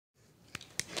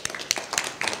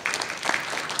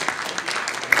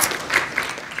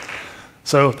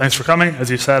So thanks for coming. As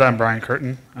you said, I'm Brian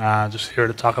Curtin, just here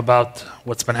to talk about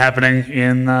what's been happening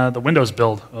in the Windows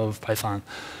build of Python.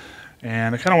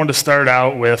 And I kind of wanted to start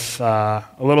out with a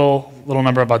little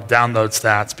number about download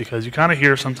stats, because you kind of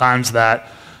hear sometimes that,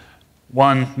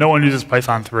 one, no one uses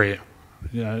Python 3.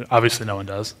 Obviously no one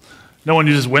does. No one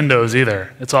uses Windows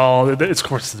either. It's of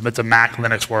course, it's a Mac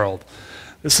Linux world.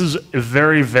 This is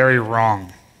very, very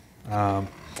wrong.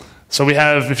 So we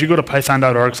have, if you go to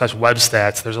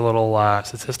python.org/webstats, there's a little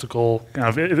statistical,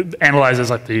 it analyzes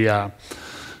like the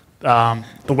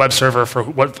web server for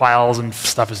what files and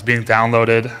stuff is being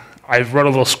downloaded. I wrote a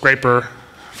little scraper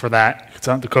for that.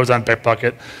 The code's on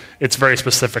Bitbucket. It's very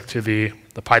specific to the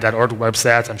py.org web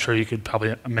stats. I'm sure you could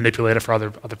probably manipulate it for other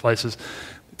places.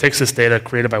 It takes this data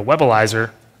created by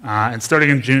Webalizer, and starting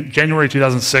in January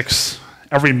 2006,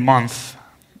 every month,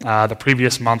 the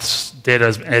previous month's data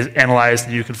is analyzed,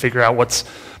 and you can figure out what's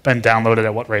been downloaded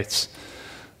at what rates.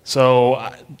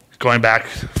 So going back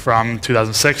from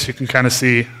 2006, you can kind of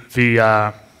see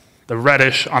the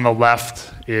reddish on the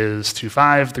left is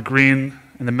 2.5, the green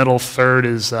in the middle third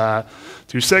is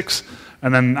 2.6,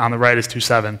 and then on the right is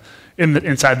 2.7.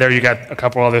 Inside there, you got a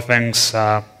couple other things,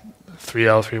 3.0,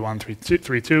 3.1,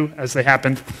 3.2 as they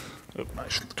happened. Oh, my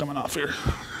shit's coming off here.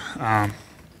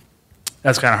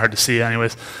 That's kind of hard to see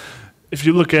anyways. If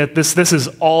you look at this, this is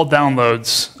all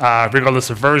downloads,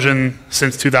 regardless of version,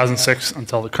 since 2006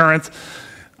 until the current.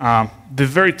 The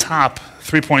very top,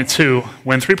 3.2,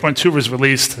 when 3.2 was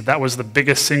released, that was the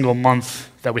biggest single month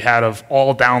that we had of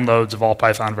all downloads of all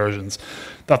Python versions.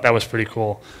 Thought that was pretty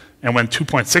cool. And when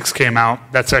 2.6 came out,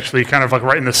 that's actually kind of like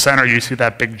right in the center, you see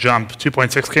that big jump.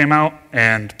 2.6 came out,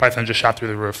 and Python just shot through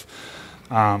the roof.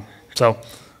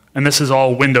 And this is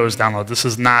all Windows download. This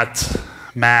is not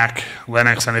Mac,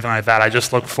 Linux, anything like that. I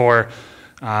just looked for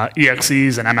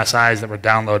EXEs and MSIs that were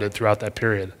downloaded throughout that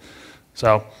period.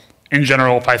 So in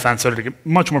general, Python started to get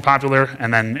much more popular,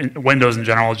 and then Windows in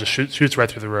general just shoots right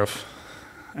through the roof.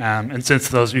 And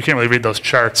since you can't really read those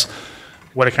charts,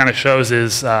 what it kind of shows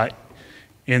is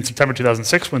in September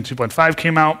 2006, when 2.5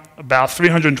 came out, about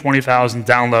 320,000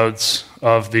 downloads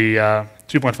of the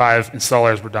 2.5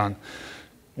 installers were done.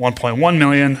 1.1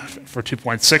 million for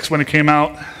 2.6 when it came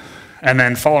out, and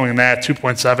then following that,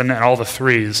 2.7 and all the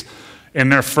threes. In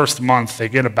their first month, they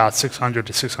get about 600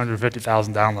 to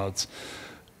 650,000 downloads.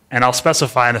 And I'll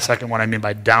specify in a second what I mean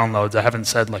by downloads. I haven't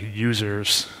said like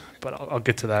users, but I'll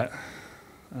get to that.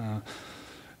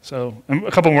 So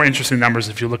a couple more interesting numbers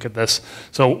if you look at this.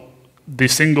 So the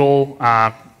single,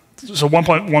 1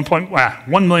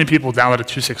 million people downloaded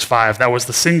 2.6.5. That was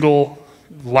the single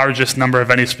largest number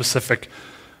of any specific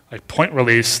point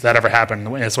release that ever happened.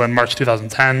 So in March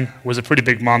 2010 was a pretty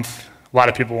big month. A lot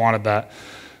of people wanted that.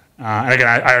 And again,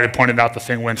 I already pointed out the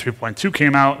thing when 3.2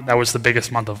 came out. That was the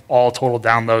biggest month of all total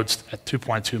downloads at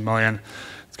 2.2 million.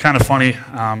 It's kind of funny.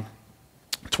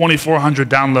 2,400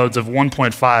 downloads of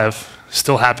 1.5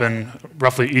 still happen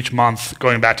roughly each month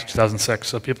going back to 2006.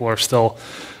 So people are still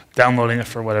downloading it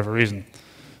for whatever reason.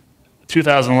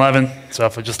 2011, so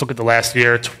if I just look at the last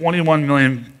year, 21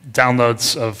 million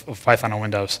downloads of Python on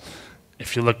Windows.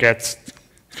 If you look at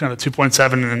kind of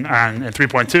 2.7 and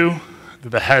 3.2,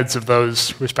 the heads of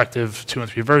those respective 2 and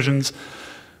 3 versions,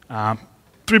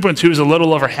 3.2 is a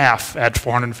little over half at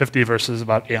 450 versus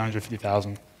about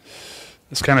 850,000.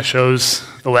 This kind of shows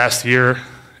the last year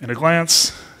in a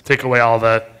glance. Take away all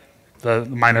the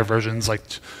minor versions like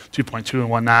 2.2 and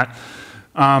whatnot.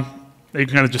 You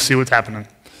can kind of just see what's happening.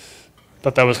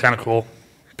 Thought that was kind of cool.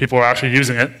 People are actually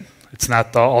using it. It's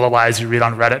not all the lies you read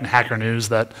on Reddit and Hacker News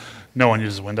that no one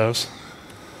uses Windows.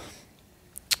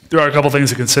 There are a couple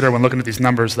things to consider when looking at these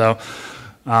numbers, though.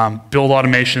 Build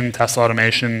automation, test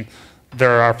automation.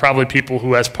 There are probably people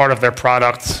who, as part of their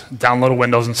product, download a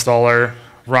Windows installer,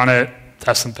 run it,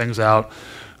 test some things out.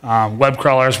 Web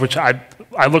crawlers, which I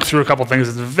looked through a couple things.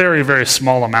 It's a very, very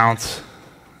small amount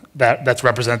that's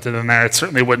represented in there. It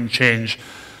certainly wouldn't change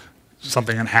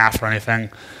something in half or anything.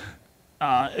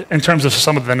 In terms of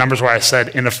some of the numbers where I said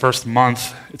in the first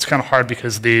month, it's kind of hard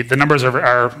because the numbers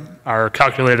are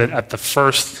calculated at the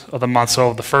first of the month.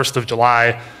 So the 1st of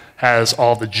July has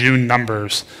all the June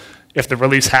numbers. If the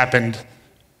release happened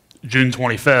June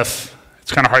 25th,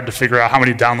 it's kind of hard to figure out how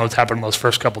many downloads happened in those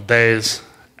first couple days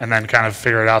and then kind of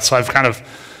figure it out. So I've kind of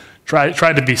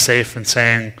tried to be safe in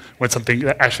saying when something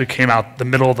actually came out the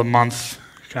middle of the month,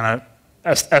 kind of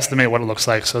estimate what it looks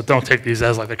like. So don't take these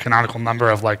as like the canonical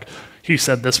number of like, he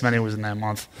said this many was in that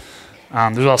month.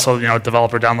 There's also,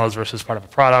 developer downloads versus part of a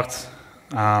product.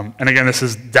 And again, this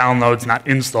is downloads, not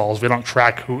installs. We don't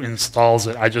track who installs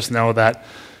it. I just know that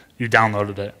you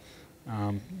downloaded it.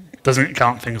 Doesn't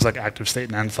count things like active state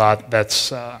and end thought.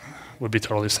 That's would be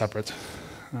totally separate.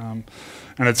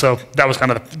 So that was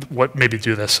kind of what made me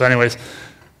do this. So anyways,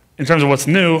 in terms of what's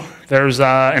new, there's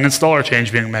an installer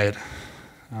change being made.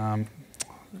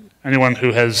 Anyone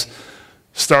who has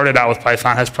started out with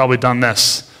Python has probably done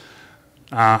this.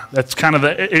 That's kind of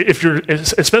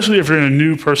especially if you're a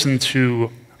new person to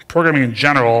programming in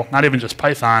general, not even just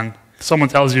Python. Someone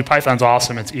tells you Python's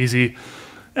awesome, it's easy.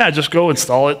 Yeah, just go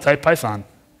install it, type Python.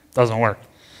 Doesn't work.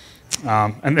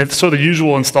 So the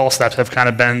usual install steps have kind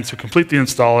of been to complete the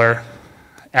installer,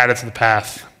 add it to the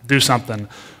path, do something.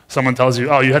 Someone tells you,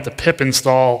 oh, you have to pip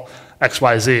install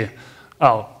XYZ.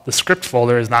 Oh, the script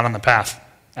folder is not on the path.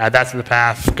 Add that to the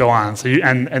path, go on. So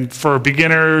and for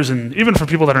beginners and even for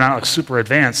people that are not like super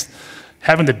advanced,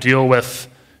 having to deal with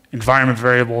environment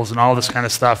variables and all this kind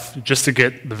of stuff just to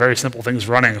get the very simple things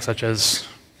running, such as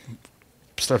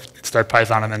start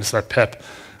Python and then start pip.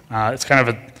 It's kind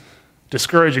of a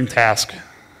discouraging task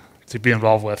to be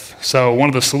involved with. So one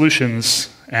of the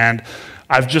solutions, and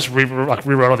I've just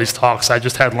rewrote all these talks. I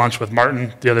just had lunch with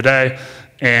Martin the other day,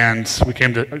 and we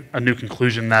came to a new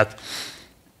conclusion that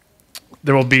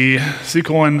there will be C:,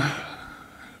 Python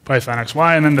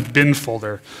XY, and then the bin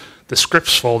folder. The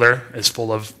scripts folder is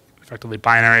full of effectively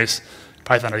binaries.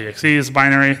 Python.exe is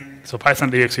binary, so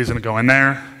Python.exe is going to go in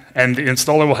there, and the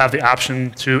installer will have the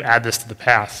option to add this to the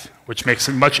path, which makes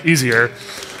it much easier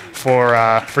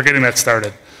for getting that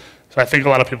started. So I think a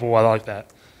lot of people will like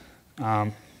that.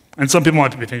 And some people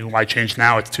might be thinking, why change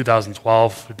now? It's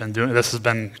 2012. We've been doing this has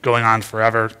been going on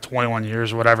forever, 21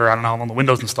 years or whatever. I don't know how long the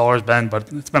Windows installer has been,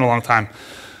 but it's been a long time.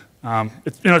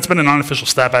 It's been an unofficial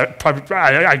step.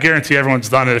 I guarantee everyone's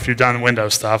done it if you've done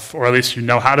Windows stuff, or at least you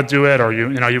know how to do it, or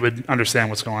you would understand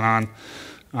what's going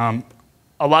on.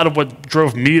 A lot of what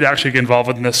drove me to actually get involved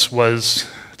in this was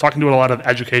talking to a lot of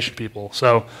education people.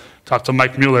 So talked to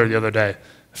Mike Mueller the other day.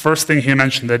 First thing he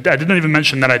mentioned, that I didn't even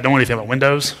mention that I know anything about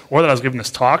Windows or that I was giving this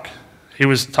talk. He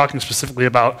was talking specifically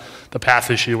about the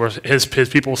path issue where his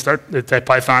people they type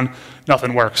Python,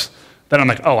 nothing works. Then I'm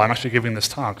like, oh, I'm actually giving this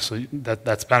talk, so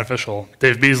that's beneficial.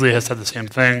 Dave Beasley has said the same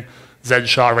thing. Zed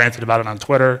Shaw ranted about it on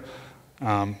Twitter.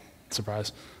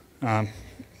 Surprise.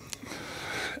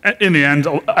 In the end,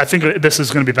 I think this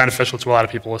is going to be beneficial to a lot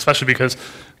of people, especially because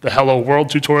the Hello World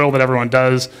tutorial that everyone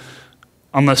does,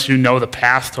 unless you know the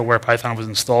path to where Python was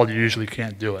installed, you usually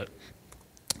can't do it.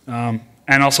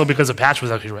 And also because a patch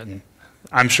was actually written.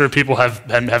 I'm sure people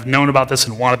have known about this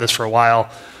and wanted this for a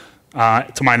while.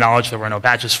 To my knowledge, there were no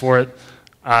patches for it.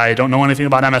 I don't know anything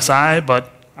about MSI, but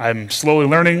I'm slowly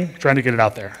learning, trying to get it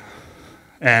out there.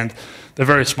 And the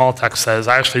very small text says,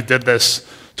 I actually did this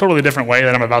totally different way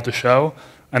that I'm about to show.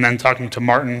 And then talking to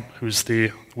Martin, who's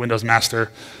the Windows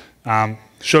master,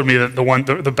 showed me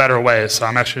the better way. So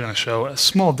I'm actually going to show a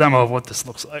small demo of what this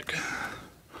looks like.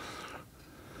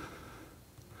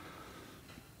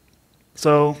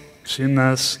 So, seen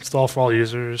this, install for all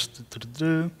users.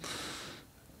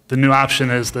 The new option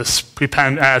is this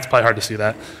prepend. It's probably hard to see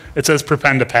that. It says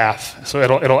prepend to path. So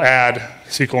it'll add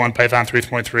SQL Python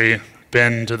 3.3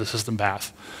 bin to the system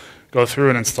path. Go through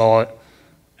and install it.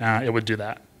 It would do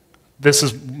that. This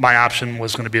is my option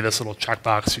was going to be this little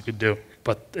checkbox you could do,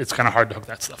 but it's kind of hard to hook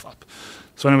that stuff up.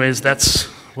 So anyways, that's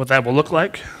what that will look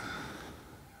like.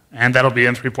 And that'll be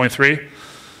in 3.3.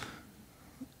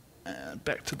 And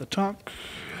back to the talk.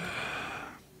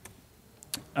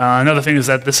 Another thing is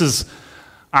that this is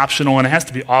optional and it has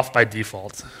to be off by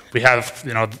default. We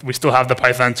still have the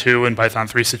Python 2 and Python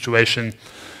 3 situation.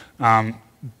 And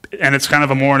it's kind of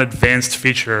a more an advanced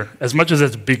feature. As much as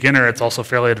it's beginner, it's also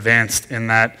fairly advanced in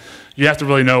that you have to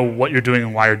really know what you're doing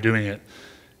and why you're doing it.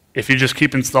 If you just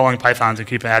keep installing Pythons and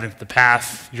keep adding to the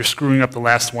path, you're screwing up the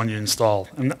last one you installed.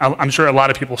 And I'm sure a lot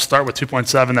of people start with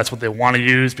 2.7, that's what they want to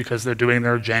use because they're doing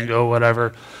their Django,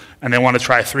 whatever, and they want to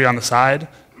try 3 on the side.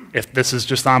 If this is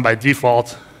just on by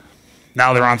default,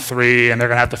 now they're on 3 and they're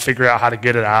going to have to figure out how to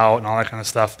get it out and all that kind of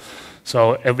stuff.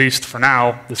 So at least for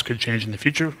now, this could change in the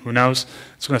future. Who knows?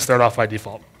 It's going to start off by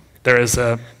default. There is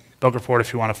a bug report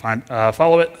if you want to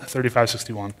follow it,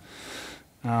 3561.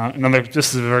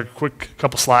 This is a very quick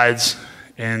couple slides.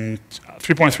 In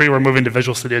 3.3, we're moving to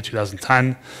Visual Studio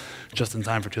 2010, just in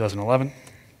time for 2011,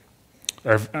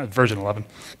 or version 11.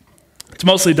 It's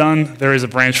mostly done. There is a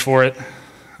branch for it,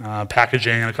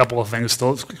 packaging and a couple of things,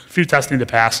 still a few testing to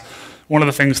pass. One of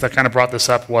the things that kind of brought this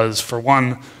up was, for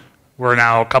one, we're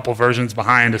now a couple versions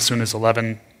behind as soon as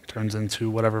 11 turns into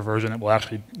whatever version it will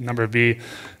actually number be.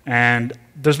 And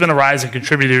there's been a rise in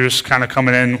contributors kind of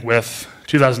coming in with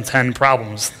 2010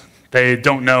 problems. They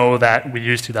don't know that we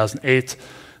use 2008.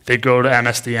 They go to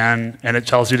MSDN and it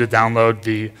tells you to download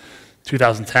the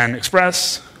 2010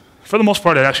 Express. For the most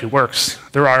part, it actually works.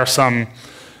 There are some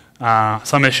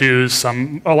some issues, a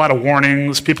lot of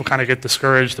warnings. People kind of get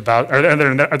discouraged about, or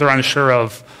they're unsure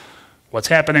of what's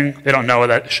happening. They don't know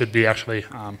that it should be actually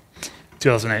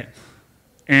 2008.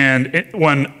 And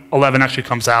when 11 actually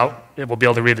comes out, it will be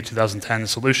able to read the 2010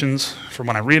 solutions from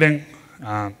what I'm reading.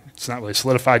 It's not really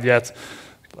solidified yet,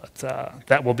 but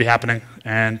that will be happening.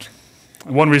 And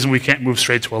one reason we can't move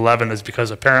straight to 11 is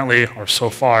because apparently, or so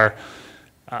far,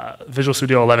 Visual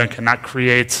Studio 11 cannot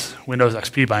create Windows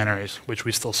XP binaries, which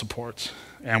we still support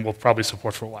and will probably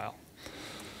support for a while.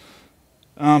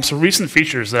 So recent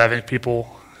features that I think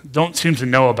people don't seem to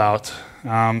know about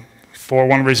for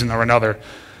one reason or another.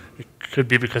 It could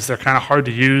be because they're kind of hard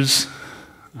to use,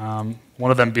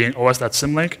 one of them being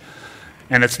os.symlink.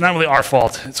 And it's not really our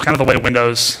fault. It's kind of the way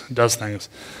Windows does things.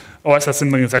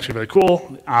 os.symlink is actually really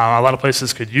cool. A lot of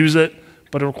places could use it,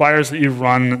 but it requires that you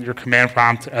run your command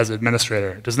prompt as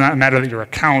administrator. It does not matter that your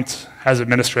account has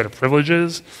administrative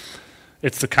privileges.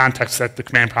 It's the context that the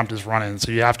command prompt is run in.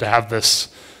 So you have to have this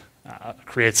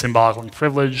create symbolic link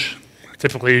privilege.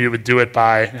 Typically, you would do it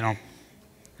by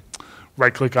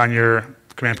right-click on your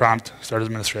command prompt, start as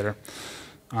administrator.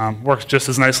 Works just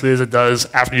as nicely as it does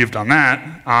after you've done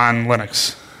that on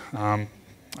Linux. I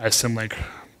symlink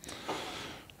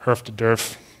herf to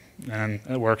derf, and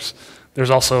it works. There's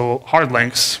also hard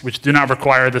links, which do not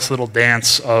require this little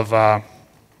dance of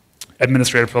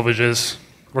administrative privileges.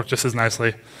 Work just as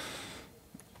nicely.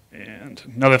 And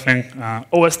another thing,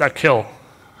 os.kill.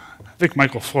 I think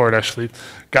Michael Ford actually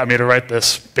got me to write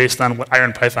this based on what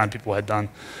IronPython people had done.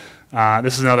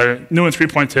 This is another new in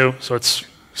 3.2, so it's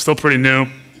still pretty new.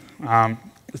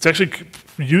 It's actually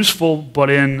useful, but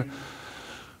in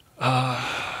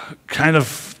kind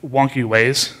of wonky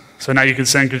ways. So now you can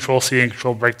send Control-C and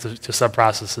Control-Break to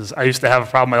subprocesses. I used to have a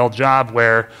problem at my old job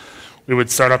where we would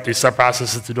start up these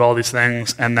subprocesses to do all these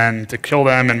things, and then to kill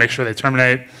them and make sure they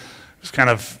terminate. It's kind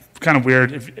of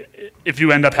weird. If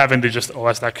you end up having to just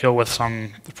os.kill with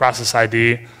some process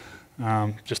ID,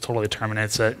 just totally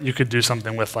terminates it. You could do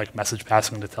something with like message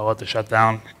passing to tell it to shut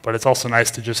down, but it's also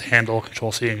nice to just handle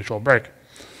Control-C and Control-Break.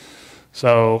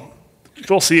 So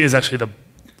Control-C is actually the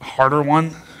harder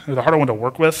one to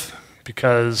work with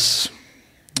because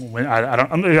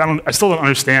I still don't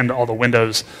understand all the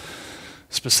Windows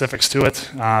specifics to it.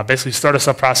 Basically, start a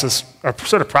subprocess or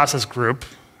start a process group,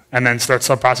 and then start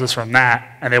subprocess from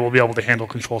that, and they will be able to handle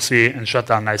Control-C and shut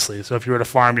down nicely. So if you were to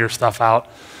farm your stuff out,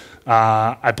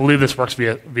 I believe this works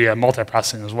via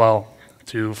multiprocessing as well,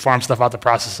 to farm stuff out to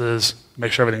processes,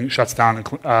 make sure everything shuts down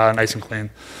and nice and clean.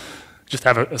 Just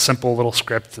have a simple little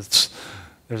script.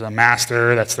 There's a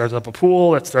master that starts up a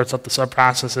pool, that starts up the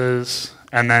subprocesses,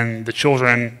 and then the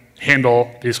children handle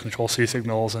these Control-C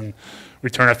signals and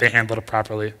return if they handled it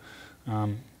properly.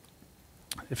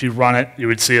 If you run it, you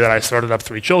would see that I started up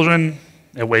 3 children.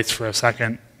 It waits for a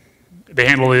second. They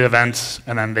handle the events,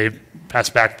 and then they pass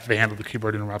back. They handle the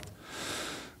keyboard interrupt.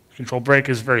 Control-Break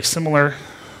is very similar,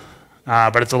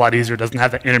 but it's a lot easier. It doesn't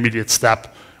have the intermediate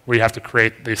step where you have to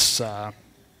create this, the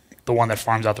one that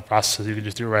farms out the processes. You can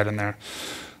just do it right in there.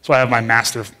 So I have my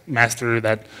master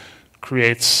that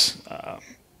creates. Hold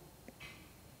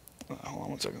on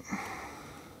one second.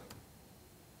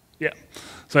 Yeah.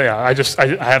 So yeah, I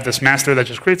have this master that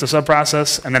just creates a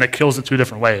subprocess, and then it kills it 2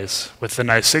 different ways with the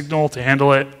nice signal to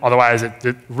handle it. Otherwise,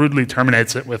 it rudely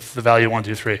terminates it with the value 1,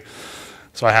 2, 3.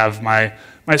 So I have my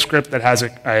script that has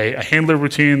a handler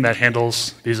routine that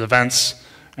handles these events,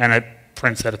 and it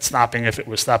prints that it's stopping if it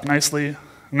was stopped nicely.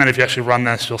 And then if you actually run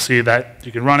this, you'll see that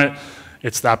you can run it.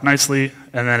 It stopped nicely,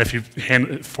 and then if you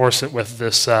force it with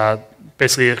this,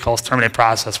 basically it calls terminate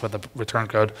process with a return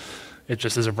code. It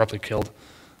just is abruptly killed.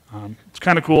 It's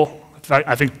kind of cool.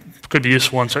 I think it could be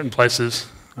useful in certain places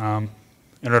in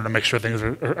order to make sure things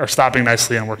are stopping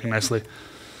nicely and working nicely.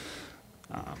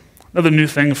 Another new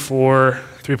thing for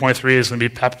 3.3 is going to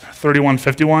be PEP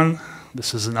 3151.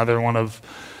 This is another one of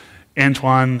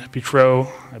Antoine Pitreau,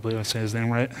 I believe I'm saying his name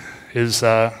right, his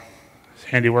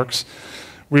handiworks,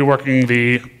 reworking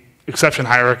the exception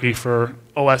hierarchy for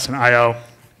OS and I/O.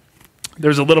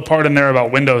 There's a little part in there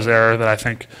about Windows error that I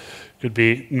think could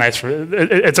be nice for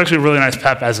it's actually a really nice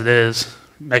PEP as it is,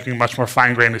 making much more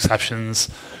fine-grained exceptions,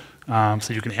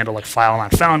 so you can handle like file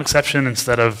not found exception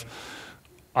instead of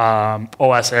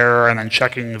OS error and then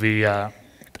checking the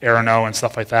error no and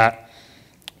stuff like that.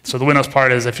 So the Windows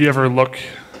part is if you ever want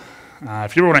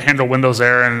to handle Windows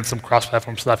error and some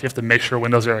cross-platform stuff, you have to make sure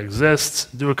Windows error exists,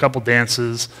 do a couple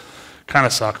dances, kind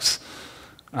of sucks.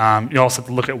 You also have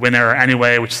to look at Win error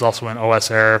anyway, which is also an OS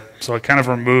error. So it kind of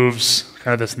removes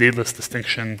kind of this needless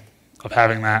distinction of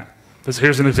having that.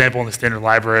 Here's an example in the standard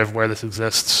library of where this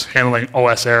exists, handling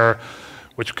OS error,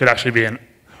 which could actually be an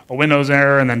a Windows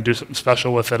error and then do something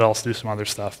special with it, also do some other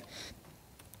stuff.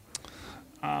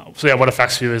 So yeah, what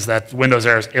affects you is that Windows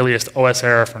error is aliased OS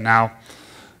error for now.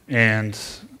 And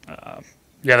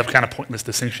yeah, the kind of pointless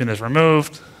distinction is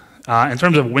removed. In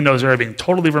terms of Windows error being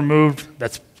totally removed,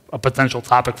 that's a potential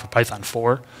topic for Python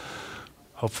 4.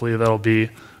 Hopefully that'll be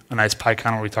a nice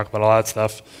PyCon where we talk about all that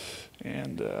stuff.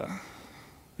 And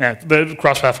yeah, the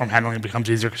cross-platform handling becomes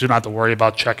easier because you don't have to worry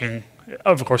about checking.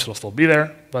 Of course, it'll still be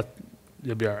there, but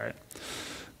you'll be all right.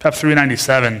 PEP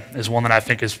 397 is one that I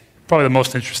think is probably the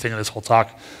most interesting in this whole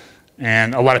talk.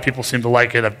 And a lot of people seem to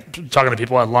like it. I'm talking to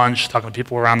people at lunch, talking to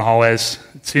people around the hallways.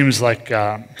 It seems like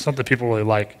something people really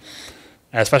like,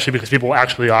 especially because people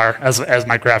actually are, as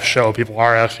my graphs show, people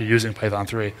are actually using Python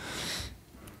 3.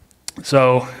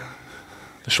 So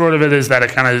the short of it is that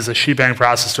it kind of is a shebang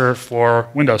processor for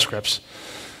Windows scripts.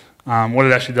 What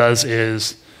it actually does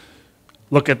is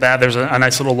look at that. There's a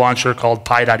nice little launcher called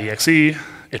py.exe.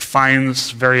 It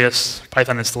finds various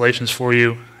Python installations for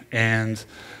you, and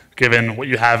given what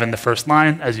you have in the first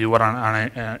line, as you would on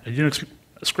a Unix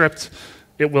script,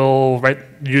 it will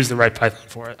use the right Python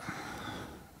for it.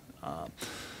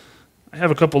 I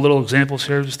have a couple little examples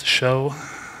here just to show.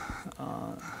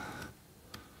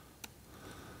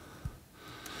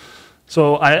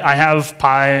 So I have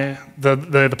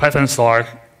the Python installer,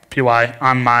 py,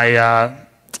 on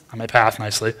my path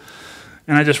nicely,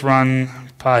 and I just run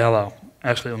py-hello.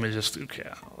 Actually, let me just do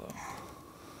hello.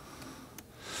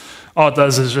 All it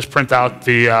does is just print out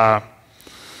the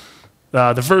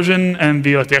version and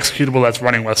the executable that's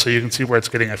running with, so you can see where it's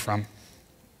getting it from.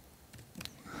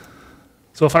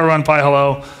 So if I run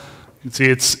py-hello, you can see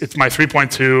it's my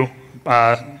 3.2,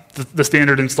 the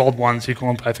standard installed ones equal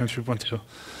in Python 3.2.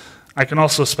 I can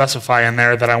also specify in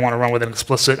there that I want to run with an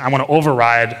explicit, I want to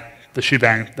override the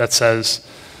shebang that says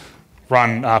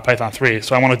run Python 3.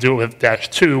 So I want to do it with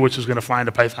 -2, which is going to find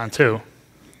a Python 2.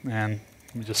 And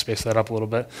let me just space that up a little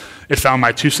bit. It found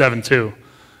my 272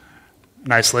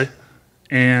 nicely.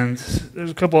 And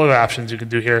there's a couple other options you can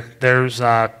do here. There's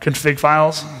config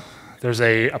files. There's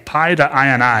a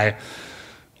py.ini,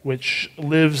 which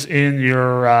lives in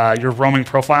your roaming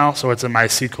profile. So it's in my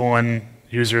C: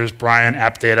 users, Brian,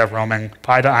 app data, roaming,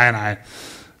 py.ini.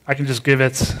 I can just give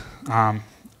it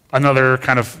another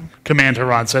kind of command to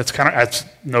run. So it's kind of at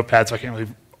Notepad, so I can't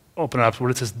really open it up. So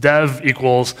what it says, dev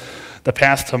equals the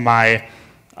path to my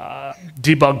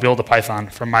debug build of Python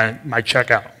from my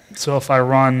checkout. So if I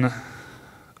run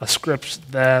a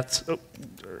script that,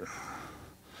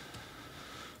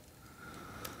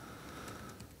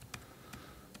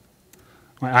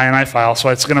 my ini file, so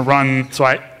it's going to run,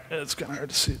 it's kind of hard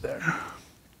to see there.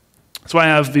 So I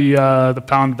have the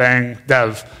pound bang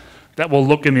dev that will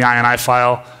look in the ini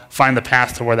file, find the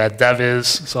path to where that dev is.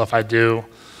 So if I do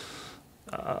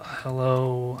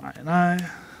hello ini,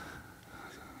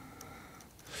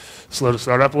 slow to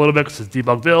start up a little bit because it's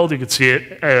debug build. You can see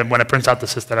it when it prints out the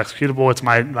sys.executable. It's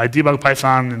my debug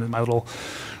Python and my little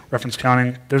reference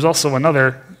counting. There's also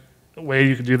another way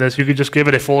you can do this. You could just give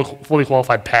it a fully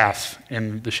qualified path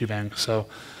in the shebang. So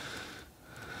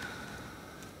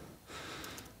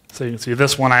you can see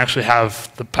this one, I actually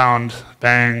have the pound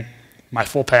bang, my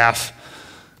full path.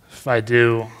 If I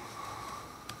do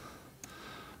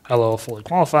hello fully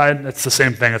qualified, it's the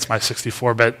same thing. It's my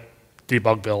 64-bit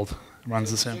debug build. It runs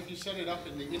the same. So if you set it up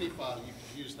in the ini file, you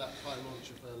could use that file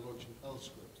launcher for launching Perl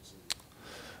scripts.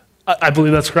 I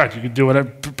believe that's correct. You could do whatever.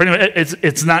 Pretty much,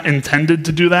 it's not intended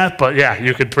to do that, but yeah,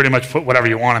 you could pretty much put whatever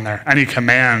you want in there. Any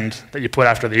command that you put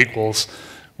after the equals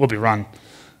will be run.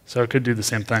 So it could do the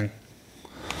same thing.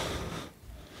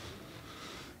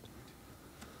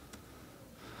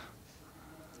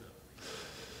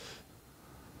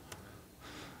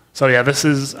 So yeah, this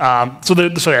is,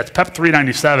 it's PEP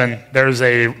 397. There's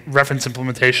a reference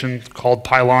implementation called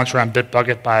PyLauncher on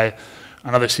Bitbucket by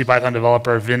another CPython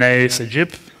developer, Vinay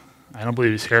Sajip. I don't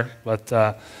believe he's here, but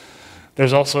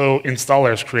there's also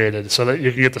installers created so that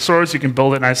you can get the source, you can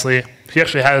build it nicely. He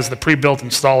actually has the pre-built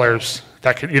installers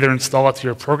that can either install it to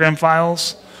your program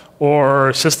files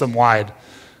or system-wide.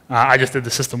 I just did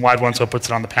the system-wide one, so it puts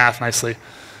it on the path nicely.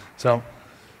 So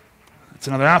it's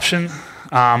another option.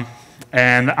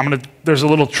 And there's a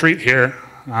little treat here.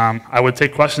 I would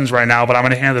take questions right now, but I'm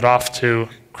going to hand it off to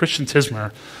Christian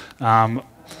Tismer,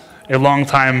 a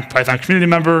longtime Python community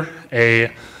member,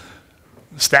 a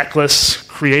stackless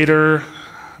creator,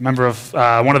 member of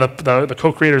one of the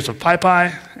co-creators of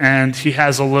PyPy, and he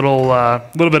has a little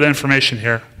bit of information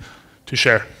here to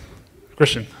share.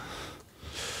 Christian.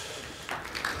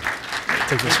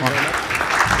 Take this one.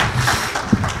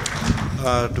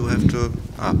 Do I have to?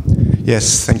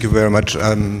 Yes, thank you very much.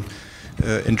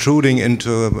 intruding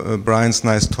into Brian's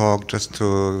nice talk just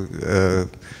to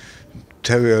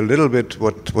tell you a little bit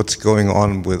what's going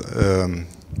on with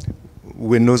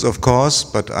Windows, of course,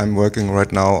 but I'm working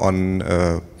right now on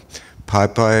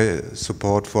PyPy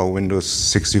support for Windows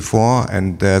 64,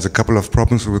 and there's a couple of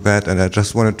problems with that, and I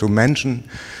just wanted to mention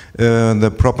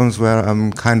the problems where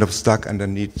I'm kind of stuck and I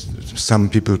need some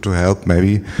people to help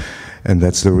maybe, and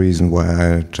that's the reason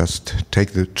why I just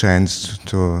take the chance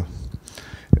to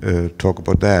talk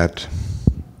about that.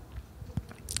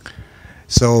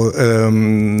 So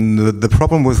the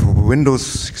problem with Windows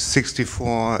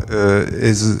 64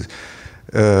 is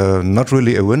not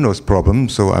really a Windows problem,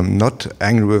 so I'm not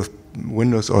angry with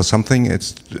Windows or something.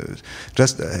 It's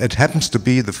just, it happens to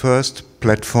be the first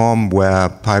platform where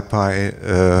PyPy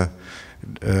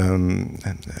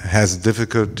has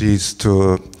difficulties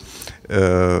to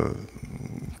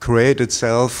create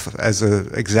itself as an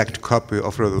exact copy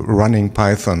of a running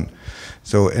Python.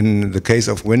 So in the case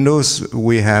of Windows,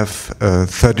 we have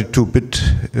 32-bit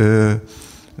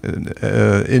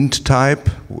int type,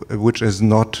 which is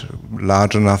not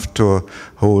large enough to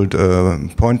hold a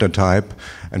pointer type,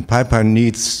 and PyPy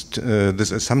needs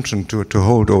this assumption to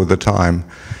hold all the time.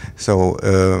 So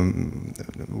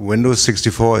Windows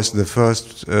 64 is the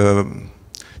first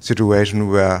situation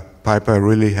where PyPy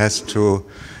really has to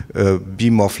be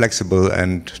more flexible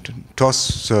and toss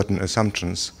certain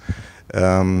assumptions.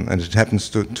 And it happens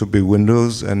to be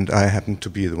Windows, and I happen to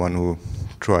be the one who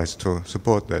tries to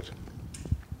support that.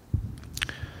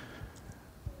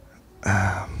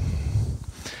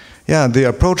 Yeah, the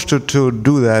approach to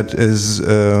do that is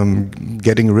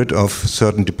getting rid of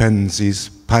certain dependencies.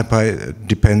 PyPy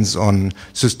depends on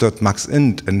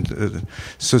sys.maxint, and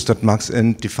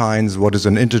sys.maxint defines what is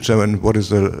an integer and what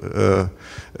is a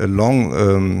long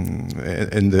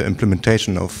in the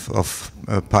implementation of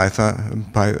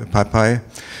PyPy.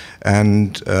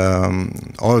 And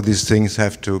all of these things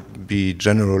have to be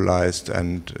generalized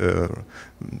and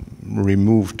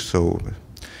removed. So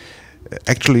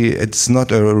actually, it's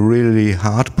not a really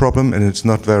hard problem, and it's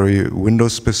not very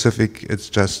Windows specific. It's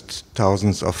just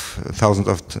thousands of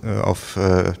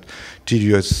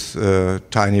tedious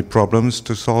tiny problems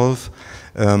to solve.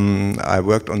 I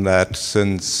worked on that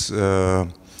since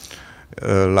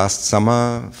last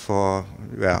summer for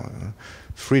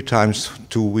 3 times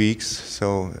 2 weeks.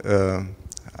 So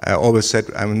I always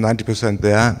said I'm 90%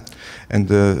 there, and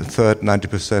the third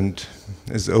 90%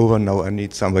 is over. Now I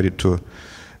need somebody to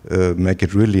make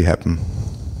it really happen.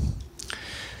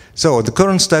 So the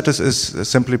current status is,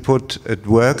 simply put, it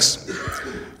works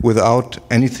without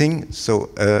anything. So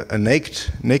a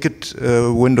naked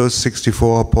Windows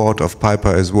 64 port of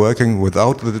PyPy is working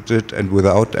without the JIT and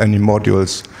without any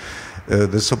modules.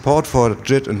 The support for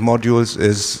JIT and modules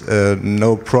is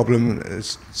no problem.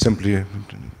 It's simply a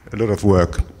lot of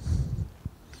work,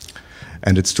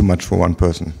 and it's too much for one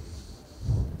person.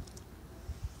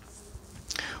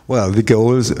 Well, the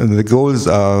goals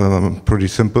are pretty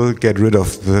simple. Get rid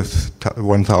of the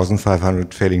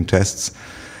 1,500 failing tests.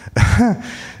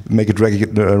 Make it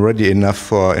ready enough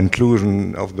for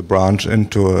inclusion of the branch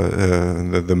into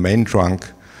the main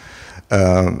trunk.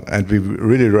 And be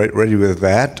really ready with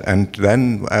that. And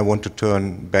then I want to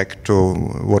turn back to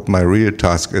what my real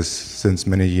task is since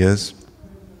many years.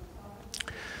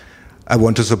 I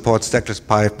want to support stackless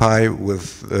PyPy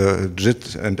with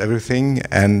JIT and everything,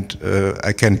 and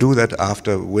I can do that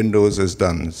after Windows is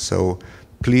done. So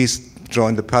please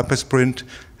join the PyPy sprint,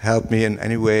 help me in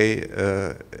any way.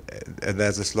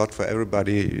 There's a slot for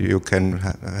everybody. You can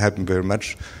help me very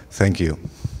much. Thank you.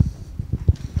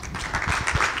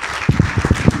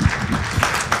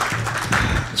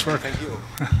 Nice work. Thank you.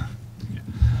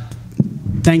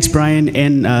 Thanks, Brian,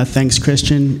 and thanks,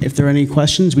 Christian. If there are any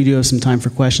questions, we do have some time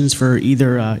for questions for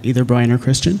either Brian or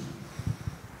Christian.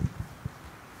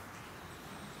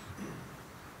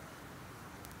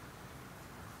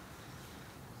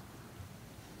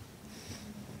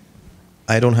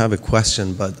 I don't have a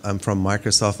question, but I'm from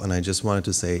Microsoft, and I just wanted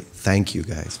to say thank you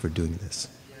guys for doing this,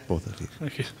 both of you.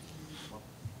 Thank you.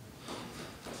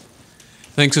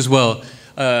 Thanks as well.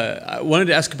 I wanted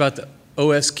to ask about the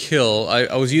OS kill.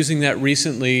 I was using that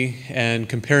recently and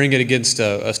comparing it against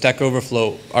a Stack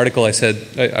Overflow article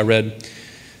I read,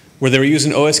 where they were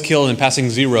using OS kill and passing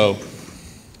 0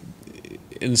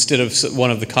 instead of one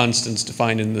of the constants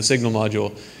defined in the signal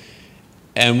module.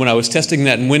 And when I was testing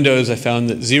that in Windows, I found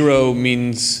that 0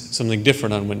 means something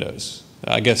different on Windows.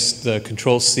 I guess the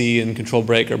Control-C and Control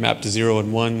Break are mapped to 0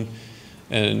 and 1,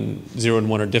 and 0 and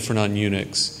 1 are different on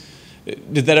Unix.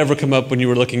 Did that ever come up when you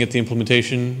were looking at the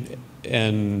implementation?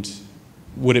 And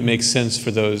would it make sense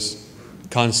for those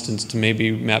constants to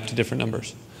maybe map to different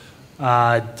numbers?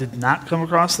 Did not come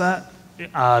across that.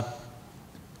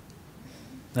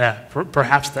 Yeah,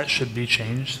 perhaps that should be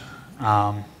changed.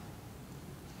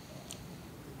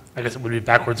 I guess it would be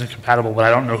backwards incompatible, but I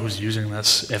don't know who's using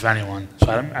this, if anyone.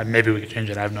 So maybe we could change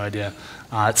it. I have no idea.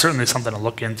 It's certainly something to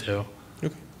look into.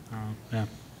 Okay. Yeah.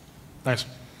 Thanks.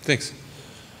 Thanks.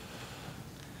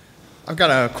 I've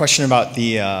got a question about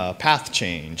the path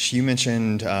change. You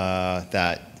mentioned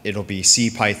that it'll be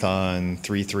CPython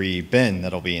 3.3 bin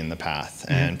that'll be in the path,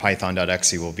 and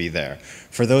python.exe will be there.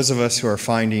 For those of us who are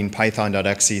finding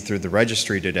python.exe through the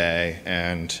registry today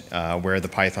and where the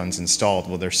Python's installed,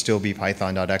 will there still be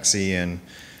python.exe and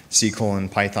C:python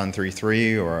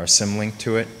 3.3 or a symlink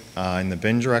to it in the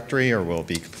bin directory, or will it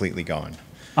be completely gone?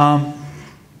 I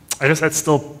guess that's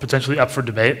still potentially up for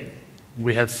debate.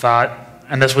 We had thought,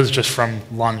 and this was just from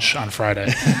lunch on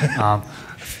Friday,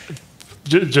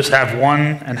 just have one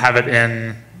and have it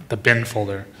in the bin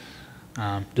folder.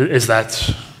 Is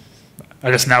that,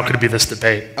 I guess now could be this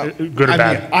debate, good or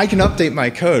bad? Mean, I can update my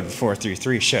code before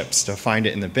 3.3 ships to find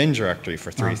it in the bin directory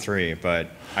for 3.3, but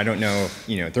I don't know,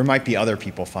 there might be other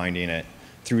people finding it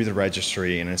through the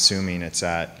registry and assuming it's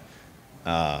at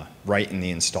right in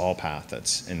the install path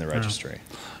that's in the registry.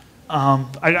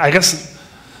 I guess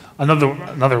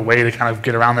another way to kind of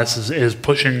get around this is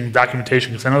pushing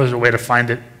documentation, because I know there's a way to find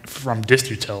it from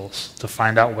distutils to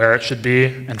find out where it should be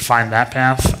and find that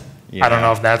path. Yeah. I don't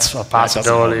know if that's a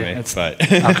possibility. But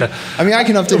okay. I mean, I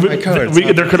can update my code.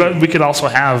 We could also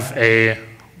have a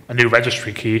new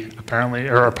registry key, apparently,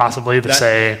 or possibly to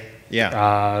say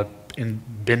in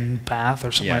bin path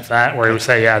or something like that, where it would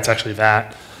say, yeah, it's actually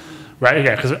that. Right?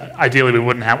 Yeah, because ideally we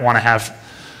wouldn't want to have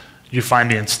you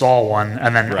find the install one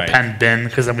and then append bin,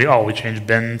 because then we change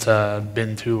bin to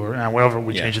bin 2 or whatever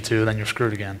we change it to, then you're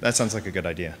screwed again. That sounds like a good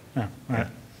idea. Yeah. All right.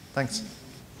 Thanks.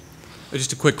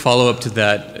 Just a quick follow-up to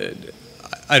that.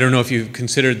 I don't know if you've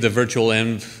considered the virtual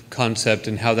env concept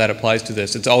and how that applies to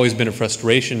this. It's always been a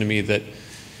frustration to me that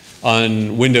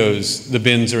on Windows, the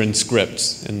bins are in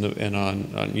scripts, and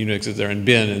on Unix, they're in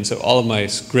bin. And so all of my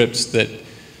scripts that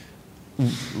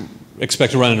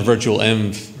expect to run in a virtual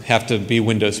env have to be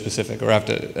Windows specific or have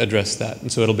to address that.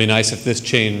 And so it'll be nice if this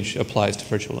change applies to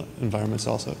virtual environments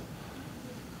also.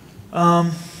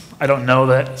 I don't know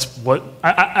that's what,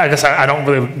 I guess I don't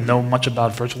really know much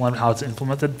about virtual env, how it's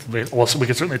implemented. We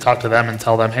could certainly talk to them and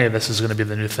tell them, hey, this is going to be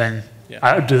the new thing. Yeah.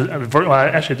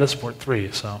 Actually, it does support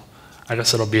 3, so I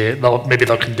guess it'll be, maybe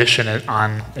they'll condition it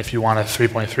on, if you want a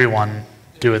 3.31,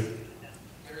 do it.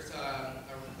 There's a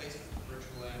replacement for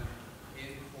virtual env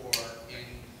in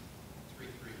 3.3.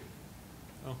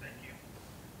 Oh. Thank you.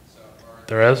 So,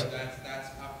 there is? That's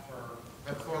up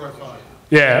for 405.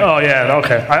 Yeah, oh yeah,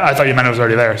 okay. I thought you meant it was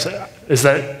already there. So is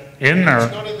that in or?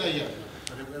 It's not in there yet,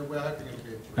 but we're hoping it'll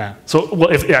be in. Yeah. So well,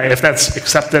 if that's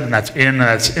accepted and that's in and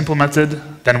that's implemented,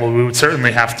 then we would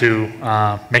certainly have to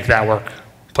make that work,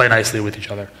 play nicely with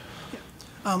each other.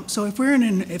 So if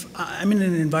I'm in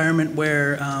an environment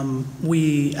where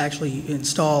we actually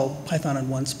install Python in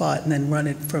one spot and then run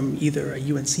it from either a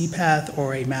UNC path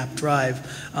or a map drive,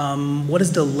 what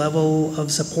is the level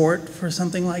of support for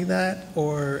something like that,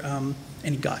 or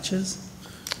any gotchas?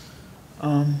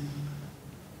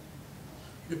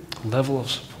 Level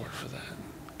of support for that.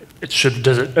 It should.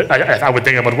 Does it? I would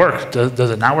think it would work.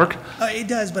 Does it not work? It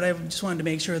does, but I just wanted to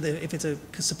make sure that if it's a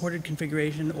supported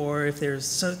configuration, or if there's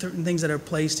certain things that are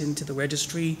placed into the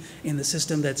registry in the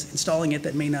system that's installing it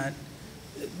that may not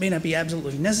be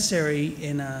absolutely necessary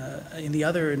in the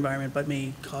other environment, but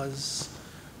may cause.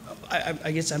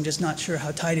 I guess I'm just not sure how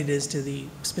tight it is to the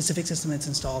specific system it's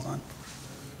installed on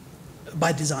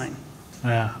by design.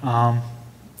 Yeah.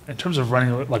 In terms of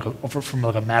running from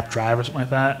a map drive or something like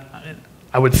that,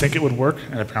 I would think it would work,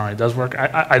 and apparently it does work.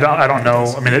 I don't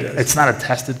know. I mean, it's not a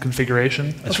tested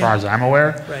configuration as far as I'm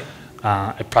aware. Right.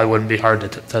 It probably wouldn't be hard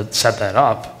to set that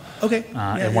up. Okay.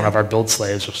 In one of our build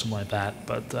slaves or something like that.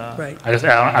 But right. I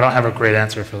don't have a great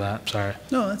answer for that. Sorry.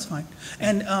 No, that's fine.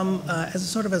 And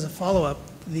as a follow-up,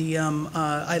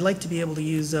 I'd like to be able to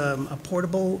use a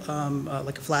portable,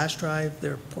 like a flash drive.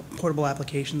 There are portable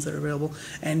applications that are available,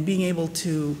 and being able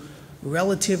to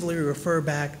relatively refer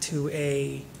back to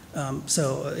a.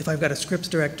 So if I've got a scripts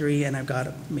directory and I've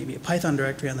got maybe a Python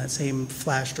directory on that same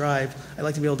flash drive, I'd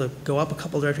like to be able to go up a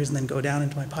couple directories and then go down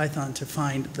into my Python to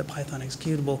find the Python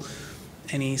executable.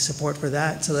 Any support for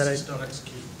that? So that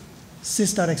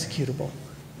sys.executable.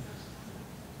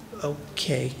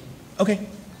 Okay. Okay.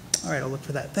 All right, I'll look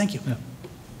for that. Thank you. Yeah.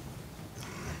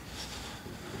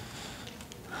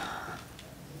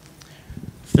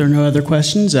 If there are no other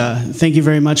questions, thank you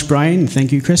very much, Brian, and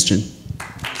thank you, Christian.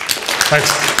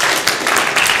 Thanks.